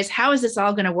 2 boys. How is this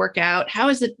all going to work out? How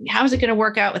is it going to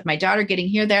work out with my daughter getting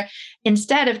here, there,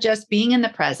 instead of just being in the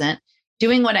present,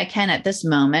 doing what I can at this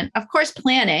moment, of course,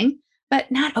 planning,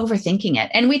 but not overthinking it.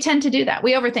 And we tend to do that.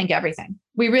 We overthink everything.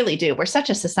 We really do. We're such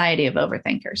a society of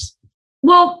overthinkers.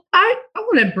 Well, I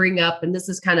want to bring up, and this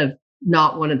is kind of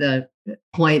not one of the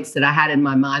points that I had in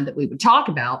my mind that we would talk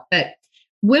about, but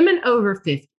women over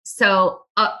 50. So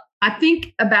I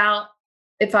think about,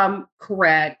 if I'm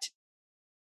correct,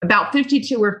 about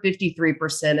 52 or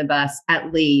 53% of us,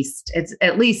 it's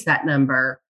at least that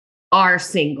number, are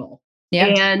single. Yeah.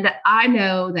 And I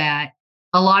know that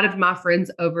a lot of my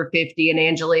friends over 50, and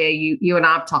Angelia, you and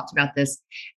I have talked about this,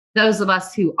 those of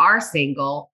us who are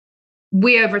single,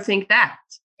 we overthink that.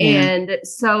 Yeah. And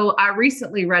so I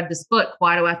recently read this book,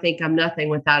 Why Do I Think I'm Nothing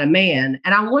Without a Man?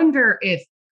 And I wonder if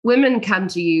women come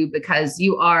to you because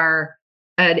you are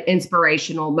an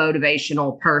inspirational,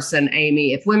 motivational person,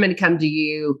 Amy. If women come to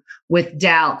you with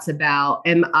doubts about,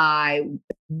 am I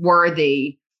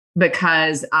worthy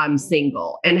because I'm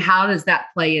single? And how does that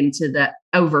play into the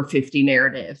over 50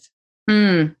 narrative?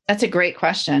 That's a great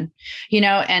question.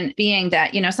 And being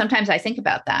that, sometimes I think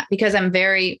about that because I'm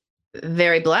very,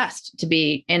 very blessed to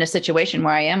be in a situation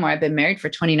where I am, where I've been married for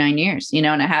 29 years, and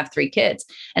I have 3 kids.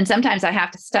 And sometimes I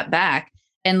have to step back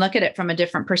and look at it from a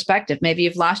different perspective. Maybe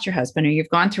you've lost your husband, or you've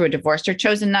gone through a divorce, or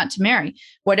chosen not to marry,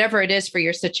 whatever it is for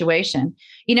your situation.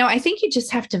 I think you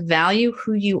just have to value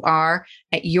who you are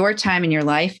at your time in your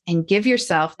life and give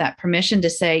yourself that permission to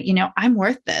say, I'm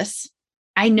worth this.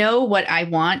 I know what I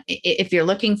want. If you're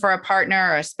looking for a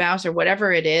partner or a spouse or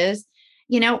whatever it is,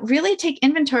 really take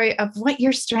inventory of what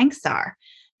your strengths are.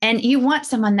 And you want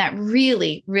someone that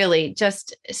really, really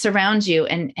just surrounds you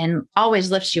and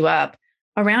always lifts you up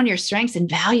around your strengths and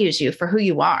values you for who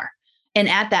you are and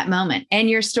at that moment and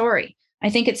your story. I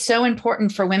think it's so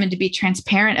important for women to be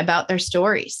transparent about their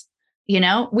stories.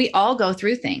 We all go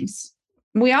through things.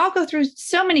 We all go through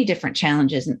so many different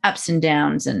challenges and ups and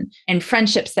downs and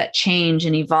friendships that change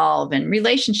and evolve and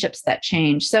relationships that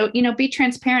change. So, be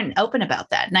transparent and open about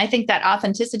that. And I think that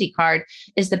authenticity card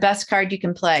is the best card you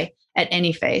can play at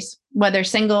any phase, whether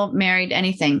single, married,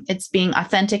 anything. It's being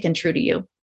authentic and true to you.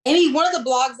 Amy, one of the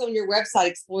blogs on your website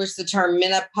explores the term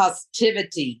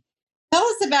menopositivity. Tell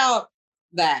us about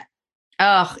that.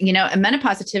 Oh,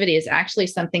 menopositivity is actually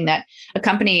something that a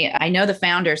company, I know the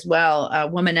founders well,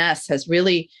 Womaness, has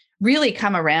really, really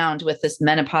come around with this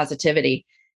menopositivity.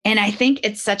 And I think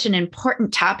it's such an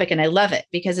important topic, and I love it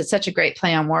because it's such a great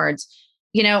play on words.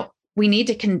 We need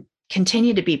to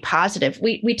continue to be positive.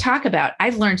 We talk about,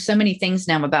 I've learned so many things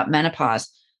now about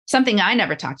menopause, something I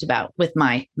never talked about with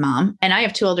my mom. And I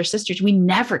have 2 older sisters. We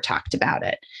never talked about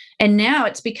it. And now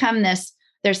it's become this,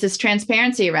 there's this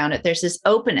transparency around it. There's this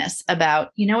openness about,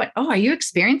 oh, are you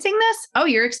experiencing this? Oh,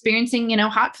 you're experiencing,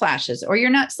 hot flashes, or you're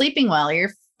not sleeping well, or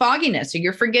you're fogginess, or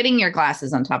you're forgetting your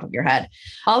glasses on top of your head,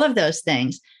 all of those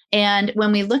things. And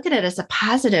when we look at it as a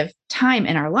positive time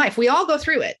in our life, we all go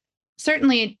through it.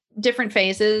 Certainly different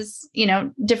phases,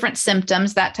 different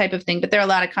symptoms, that type of thing, but there are a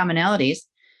lot of commonalities.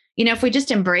 If we just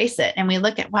embrace it and we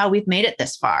look at, wow, we've made it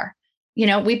this far,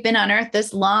 we've been on earth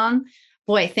this long,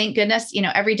 boy, thank goodness,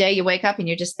 every day you wake up and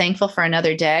you're just thankful for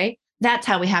another day. That's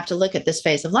how we have to look at this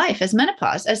phase of life, as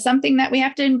menopause, as something that we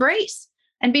have to embrace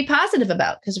and be positive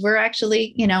about, because we're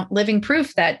actually, living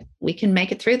proof that we can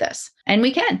make it through this, and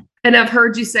we can. And I've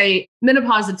heard you say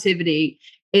menopausitivity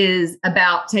is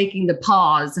about taking the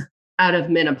pause out of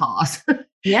menopause.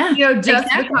 Yeah. Just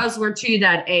because we're to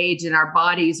that age and our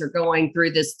bodies are going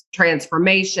through this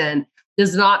transformation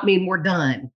does not mean we're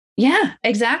done. Yeah,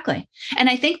 exactly. And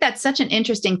I think that's such an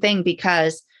interesting thing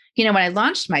because, when I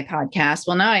launched my podcast,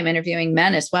 well, now I'm interviewing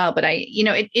men as well, but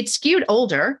it skewed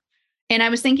older. And I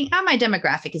was thinking, my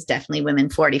demographic is definitely women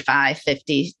 45,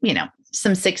 50,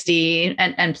 some 60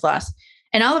 and plus.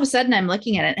 And all of a sudden I'm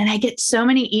looking at it and I get so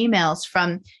many emails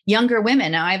from younger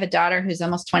women. Now I have a daughter who's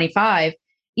almost 25.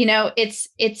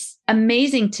 It's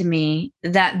amazing to me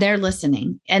that they're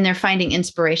listening and they're finding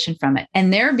inspiration from it.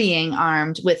 And they're being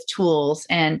armed with tools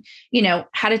and,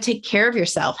 how to take care of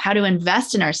yourself, how to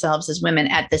invest in ourselves as women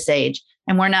at this age.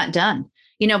 And we're not done.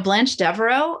 Blanche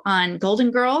Devereaux on Golden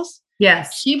Girls.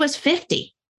 Yes. She was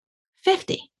 50.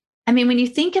 I mean, when you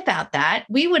think about that,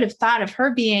 we would have thought of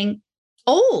her being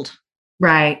old.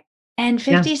 Right. And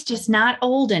 50 is just not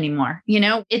old anymore.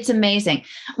 It's amazing.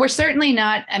 We're certainly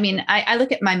not. I mean, I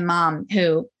look at my mom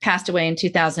who passed away in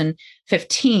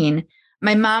 2015.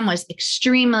 My mom was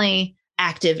extremely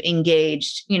active,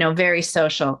 engaged, very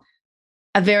social,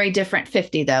 a very different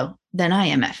 50 though, than I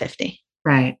am at 50.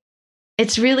 Right.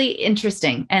 It's really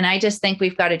interesting. And I just think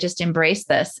we've got to just embrace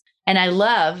this. And I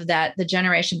love that the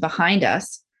generation behind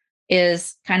us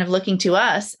is kind of looking to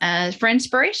us for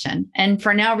inspiration and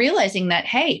for now realizing that,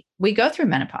 hey, we go through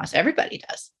menopause. Everybody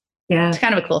does. Yeah. It's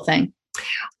kind of a cool thing.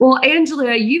 Well,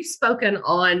 Angelia, you've spoken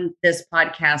on this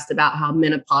podcast about how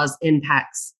menopause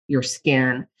impacts your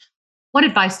skin. What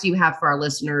advice do you have for our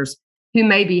listeners who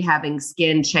may be having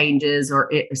skin changes or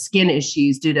skin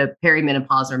issues due to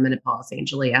perimenopause or menopause,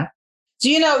 Angelia? Do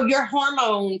you know your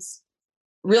hormones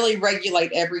really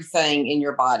regulate everything in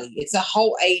your body? It's a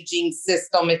whole aging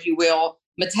system, if you will,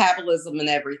 metabolism and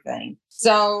everything.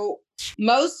 So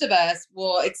most of us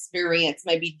will experience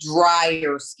maybe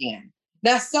drier skin.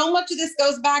 Now, so much of this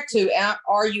goes back to,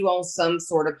 are you on some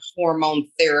sort of hormone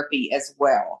therapy as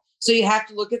well? So you have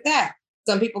to look at that.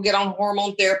 Some people get on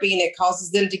hormone therapy and it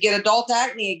causes them to get adult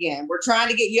acne again. We're trying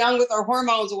to get young with our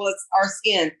hormones. Well, it's our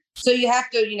skin. So you have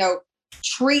to,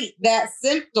 treat that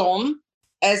symptom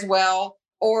as well.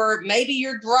 Or maybe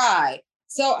you're dry.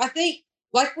 So I think,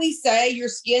 like we say, your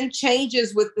skin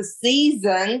changes with the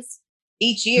seasons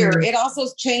each year. It also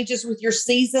changes with your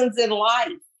seasons in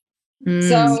life.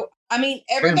 So, I mean,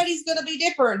 everybody's going to be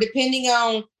different depending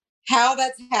on how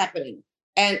that's happening.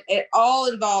 And it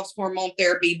all involves hormone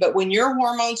therapy. But when your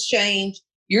hormones change,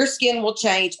 your skin will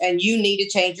change and you need to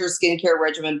change your skincare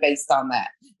regimen based on that.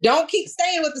 Don't keep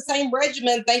staying with the same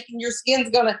regimen thinking your skin's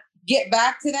going to get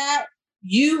back to that.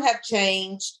 You have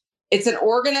changed. It's an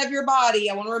organ of your body.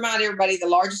 I want to remind everybody, the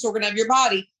largest organ of your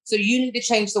body. So you need to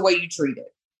change the way you treat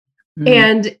it.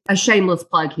 And a shameless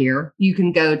plug here. You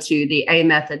can go to the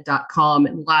amethod.com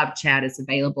and live chat is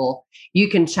available. You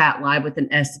can chat live with an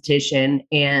esthetician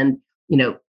and,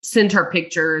 send her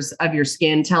pictures of your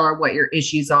skin, tell her what your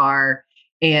issues are,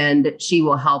 and she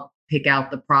will help pick out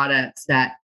the products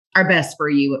that are best for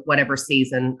you at whatever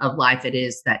season of life it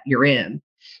is that you're in.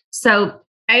 So,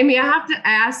 Amy, I have to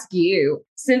ask you,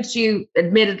 since you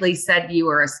admittedly said you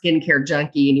were a skincare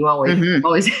junkie and you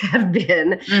always have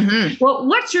been, well,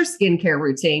 what's your skincare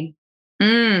routine?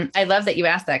 I love that you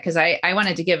asked that because I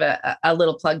wanted to give a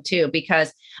little plug too,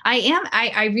 because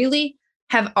I really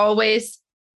have always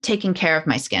taken care of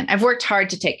my skin. I've worked hard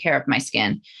to take care of my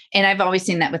skin. And I've always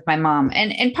seen that with my mom.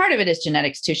 And part of it is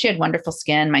genetics too. She had wonderful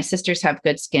skin. My sisters have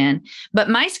good skin, but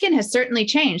my skin has certainly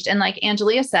changed. And like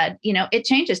Angelia said, it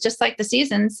changes just like the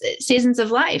seasons of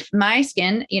life. My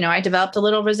skin, I developed a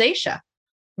little rosacea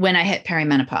when I hit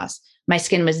perimenopause. My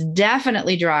skin was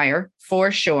definitely drier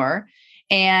for sure.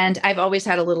 And I've always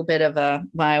had a little bit of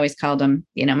I always called them,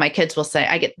 my kids will say,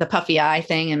 I get the puffy eye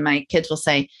thing. And my kids will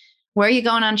say, where are you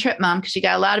going on trip, Mom? Because you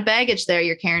got a lot of baggage there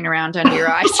you're carrying around under your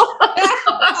eyes.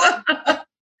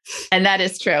 And that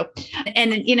is true.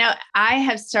 And, I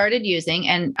have started using,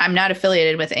 and I'm not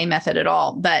affiliated with A-Method at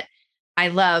all, but I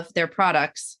love their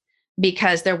products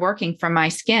because they're working for my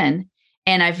skin.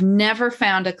 And I've never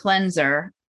found a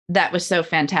cleanser that was so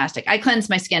fantastic. I cleanse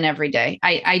my skin every day.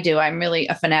 I do. I'm really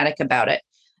a fanatic about it.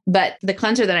 But the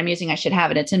cleanser that I'm using, I should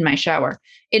have it. It's in my shower.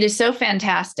 It is so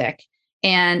fantastic.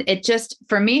 And it just,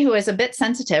 for me, who is a bit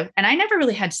sensitive, and I never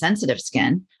really had sensitive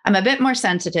skin. I'm a bit more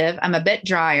sensitive. I'm a bit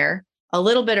drier, a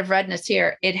little bit of redness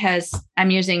here.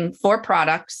 I'm using 4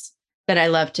 products that I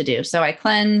love to do. So I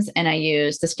cleanse and I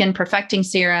use the Skin Perfecting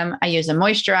Serum. I use a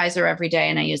moisturizer every day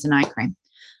and I use an eye cream.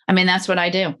 I mean, that's what I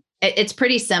do. It's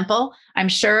pretty simple. I'm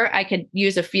sure I could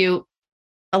use a few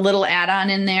a little add-on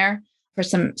in there for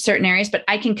some certain areas, but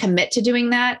I can commit to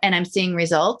doing that and I'm seeing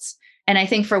results. And I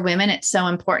think for women, it's so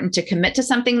important to commit to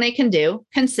something they can do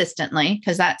consistently,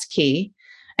 because that's key.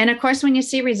 And of course, when you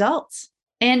see results,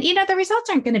 and the results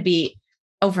aren't going to be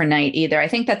overnight either. I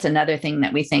think that's another thing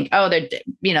that we think, oh, the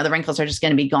wrinkles are just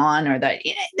going to be gone, or that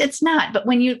it's not. But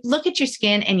when you look at your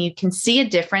skin and you can see a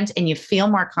difference and you feel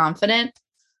more confident,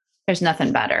 there's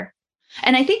nothing better.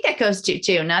 And I think that goes to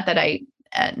too, not that I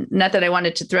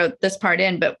wanted to throw this part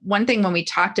in, but one thing when we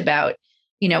talked about,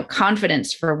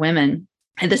 confidence for women,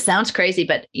 and this sounds crazy,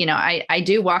 but I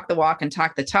do walk the walk and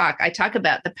talk the talk. I talk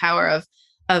about the power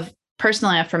of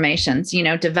personal affirmations,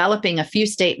 developing a few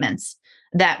statements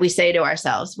that we say to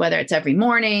ourselves, whether it's every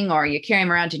morning or you carry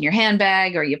them around in your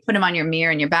handbag or you put them on your mirror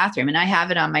in your bathroom. And I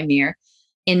have it on my mirror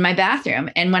in my bathroom.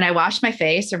 And when I wash my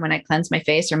face or when I cleanse my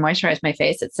face or moisturize my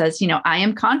face, it says, I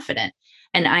am confident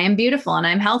and I am beautiful and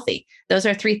I'm healthy. Those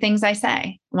are 3 things I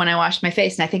say when I wash my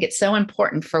face. And I think it's so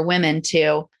important for women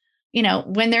to,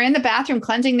 when they're in the bathroom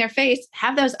cleansing their face,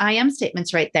 have those I am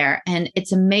statements right there. And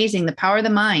it's amazing the power of the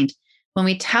mind when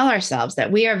we tell ourselves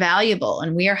that we are valuable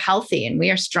and we are healthy and we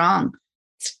are strong.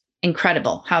 It's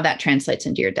incredible how that translates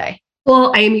into your day.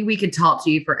 Well, Amy, we could talk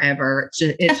to you forever.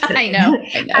 It's I know.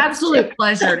 Absolute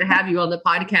pleasure to have you on the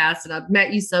podcast. And I've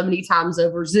met you so many times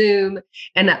over Zoom,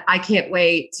 and I can't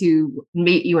wait to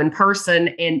meet you in person.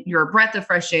 And you're a breath of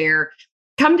fresh air.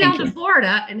 Come down to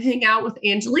Florida and hang out with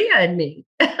Angelia and me.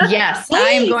 Yes, I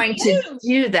am going to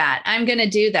do that. I'm going to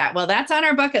do that. Well, that's on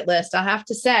our bucket list. I'll have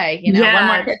to say, one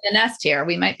more hit the nest here.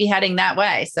 We might be heading that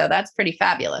way. So that's pretty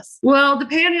fabulous. Well, the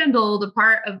Panhandle, the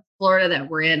part of Florida that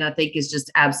we're in, I think is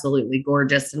just absolutely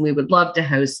gorgeous. And we would love to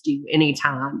host you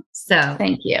anytime. So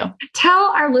thank you.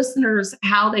 Tell our listeners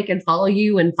how they can follow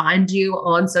you and find you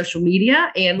on social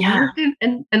media. And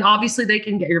and obviously they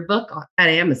can get your book at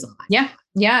Amazon.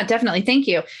 Yeah, definitely. Thank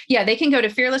you. Yeah, they can go to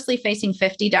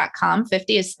fearlesslyfacing50.com.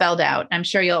 50 is spelled out. I'm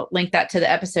sure you'll link that to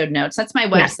the episode notes. That's my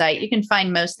website. You can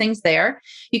find most things there.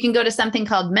 You can go to something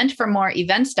called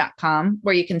meantformoreevents.com,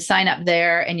 where you can sign up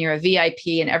there and you're a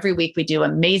VIP. And every week we do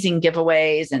amazing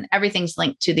giveaways and everything's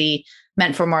linked to the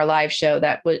Meant for More live show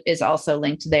that is also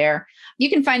linked there. You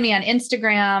can find me on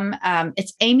Instagram.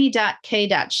 It's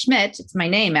amy.k.schmidt. It's my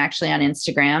name actually on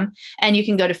Instagram. And you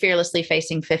can go to Fearlessly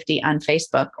Facing 50 on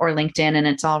Facebook or LinkedIn, and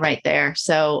it's all right there.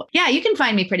 So yeah, you can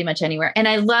find me pretty much anywhere. And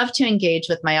I love to engage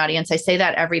with my audience. I say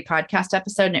that every podcast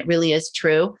episode, and it really is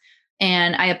true.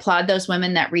 And I applaud those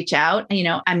women that reach out.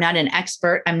 I'm not an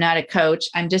expert. I'm not a coach.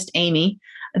 I'm just Amy.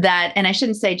 And I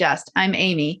shouldn't say I'm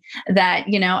Amy, that,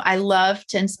 I love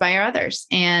to inspire others.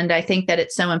 And I think that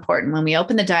it's so important when we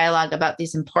open the dialogue about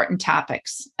these important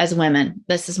topics as women,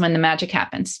 this is when the magic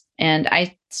happens. And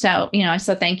so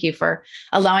thank you for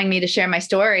allowing me to share my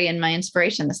story and my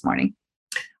inspiration this morning.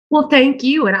 Well, thank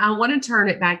you. And I want to turn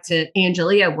it back to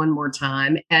Angelia one more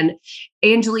time. And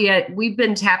Angelia, we've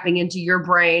been tapping into your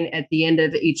brain at the end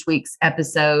of each week's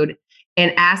episode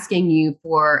and asking you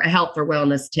for a health or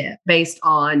wellness tip based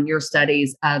on your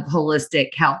studies of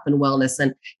holistic health and wellness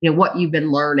and what you've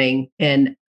been learning,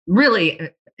 and really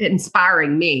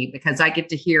inspiring me because I get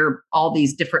to hear all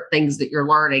these different things that you're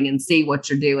learning and see what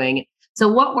you're doing. So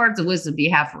what words of wisdom do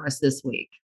you have for us this week?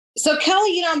 So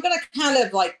Kelly, I'm going to kind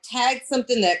of tag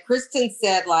something that Kristen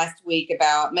said last week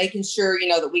about making sure,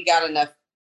 that we got enough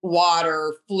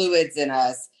water, fluids in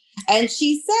us. And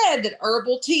she said that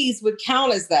herbal teas would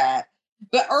count as that.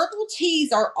 But herbal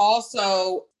teas are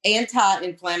also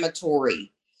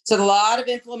anti-inflammatory. So a lot of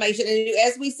inflammation. And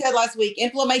as we said last week,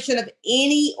 inflammation of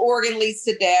any organ leads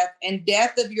to death, and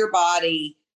death of your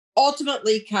body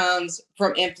ultimately comes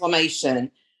from inflammation.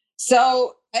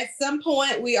 So at some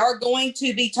point, we are going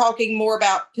to be talking more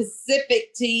about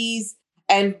Pacific teas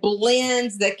and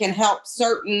blends that can help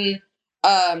certain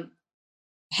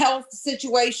health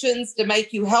situations to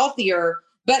make you healthier.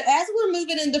 But as we're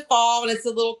moving into fall and it's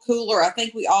a little cooler, I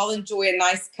think we all enjoy a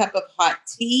nice cup of hot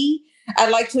tea.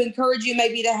 I'd like to encourage you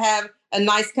maybe to have a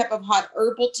nice cup of hot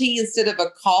herbal tea instead of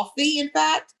a coffee. In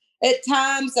fact, at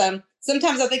times,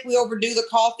 sometimes I think we overdo the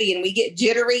coffee and we get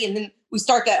jittery, and then we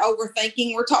start that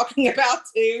overthinking we're talking about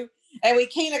too. And we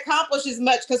can't accomplish as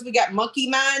much because we got monkey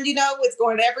mind, it's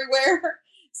going everywhere.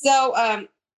 So I'm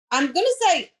going to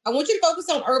say, I want you to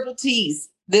focus on herbal teas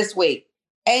this week.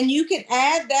 And you can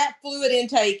add that fluid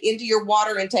intake into your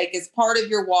water intake as part of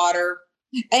your water.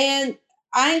 And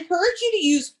I encourage you to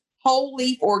use whole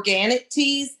leaf organic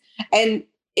teas. And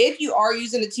if you are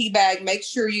using a tea bag, make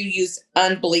sure you use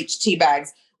unbleached tea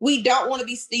bags. We don't want to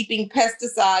be steeping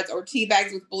pesticides or tea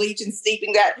bags with bleach and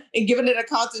steeping that and giving it a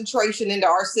concentration into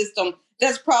our system.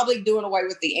 That's probably doing away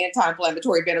with the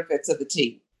anti-inflammatory benefits of the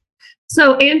tea.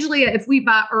 So, Angelia, if we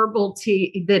buy herbal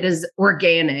tea that is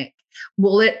organic,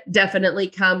 will it definitely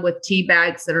come with tea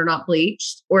bags that are not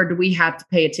bleached, or do we have to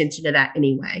pay attention to that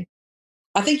anyway?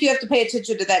 I think you have to pay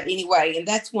attention to that anyway. And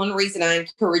that's one reason I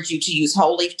encourage you to use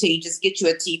whole leaf tea. Just get you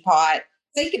a teapot.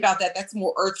 Think about that. That's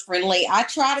more earth friendly. I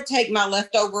try to take my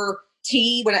leftover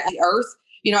tea when I eat earth.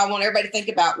 I want everybody to think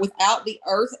about without the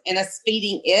earth and us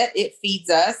feeding it, it feeds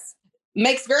us.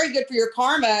 Makes very good for your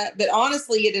karma, but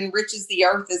honestly, it enriches the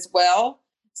earth as well.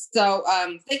 So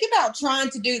think about trying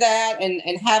to do that and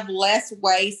have less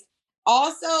waste.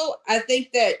 Also, I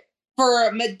think that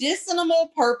for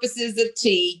medicinal purposes of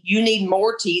tea, you need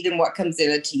more tea than what comes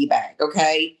in a tea bag.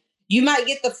 Okay. You might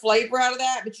get the flavor out of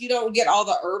that, but you don't get all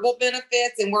the herbal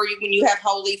benefits. And when you have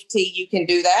whole leaf tea, you can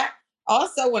do that.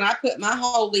 Also, when I put my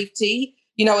whole leaf tea,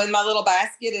 in my little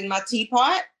basket in my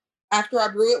teapot, after I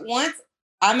brew it once,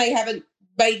 I may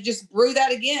just brew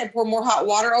that again, pour more hot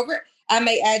water over it. I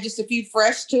may add just a few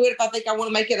fresh to it if I think I want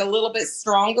to make it a little bit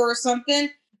stronger or something.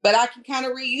 But I can kind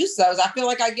of reuse those. I feel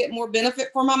like I get more benefit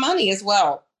for my money as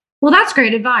well. Well, that's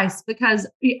great advice because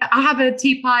I have a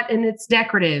teapot and it's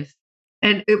decorative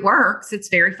and it works. It's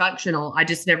very functional. I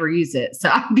just never use it. So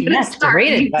I'm going to start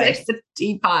great using advice. the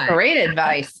teapot. Great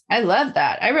advice. I love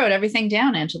that. I wrote everything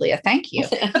down, Angelia. Thank you.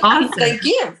 Awesome. Thank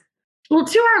you. Well,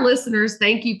 to our listeners,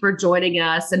 thank you for joining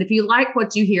us. And if you like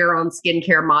what you hear on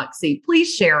Skincare Moxie,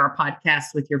 please share our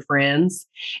podcast with your friends.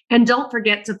 And don't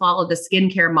forget to follow the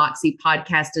Skincare Moxie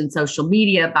podcast in social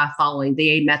media by following the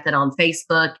A Method on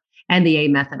Facebook and the A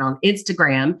Method on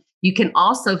Instagram. You can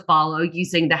also follow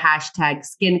using the hashtag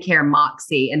Skincare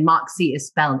Moxie, and Moxie is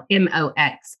spelled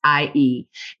Moxie.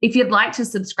 If you'd like to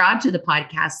subscribe to the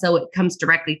podcast so it comes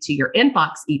directly to your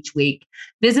inbox each week,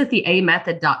 visit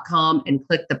theamethod.com and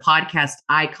click the podcast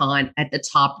icon at the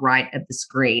top right of the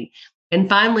screen. And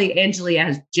finally, Angelia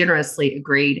has generously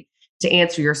agreed to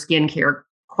answer your skincare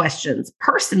questions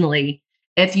personally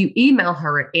if you email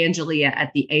her at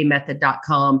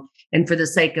Angelia@theamethod.com. And for the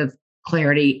sake of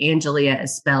clarity, Angelia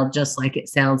is spelled just like it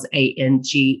sounds,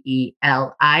 Angelia.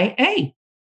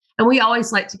 And we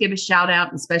always like to give a shout out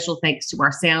and special thanks to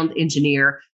our sound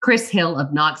engineer, Chris Hill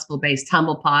of Knoxville-based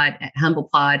HumblePod at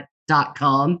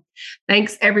humblepod.com.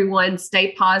 Thanks, everyone.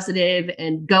 Stay positive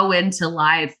and go into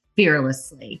life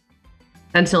fearlessly.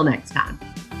 Until next time.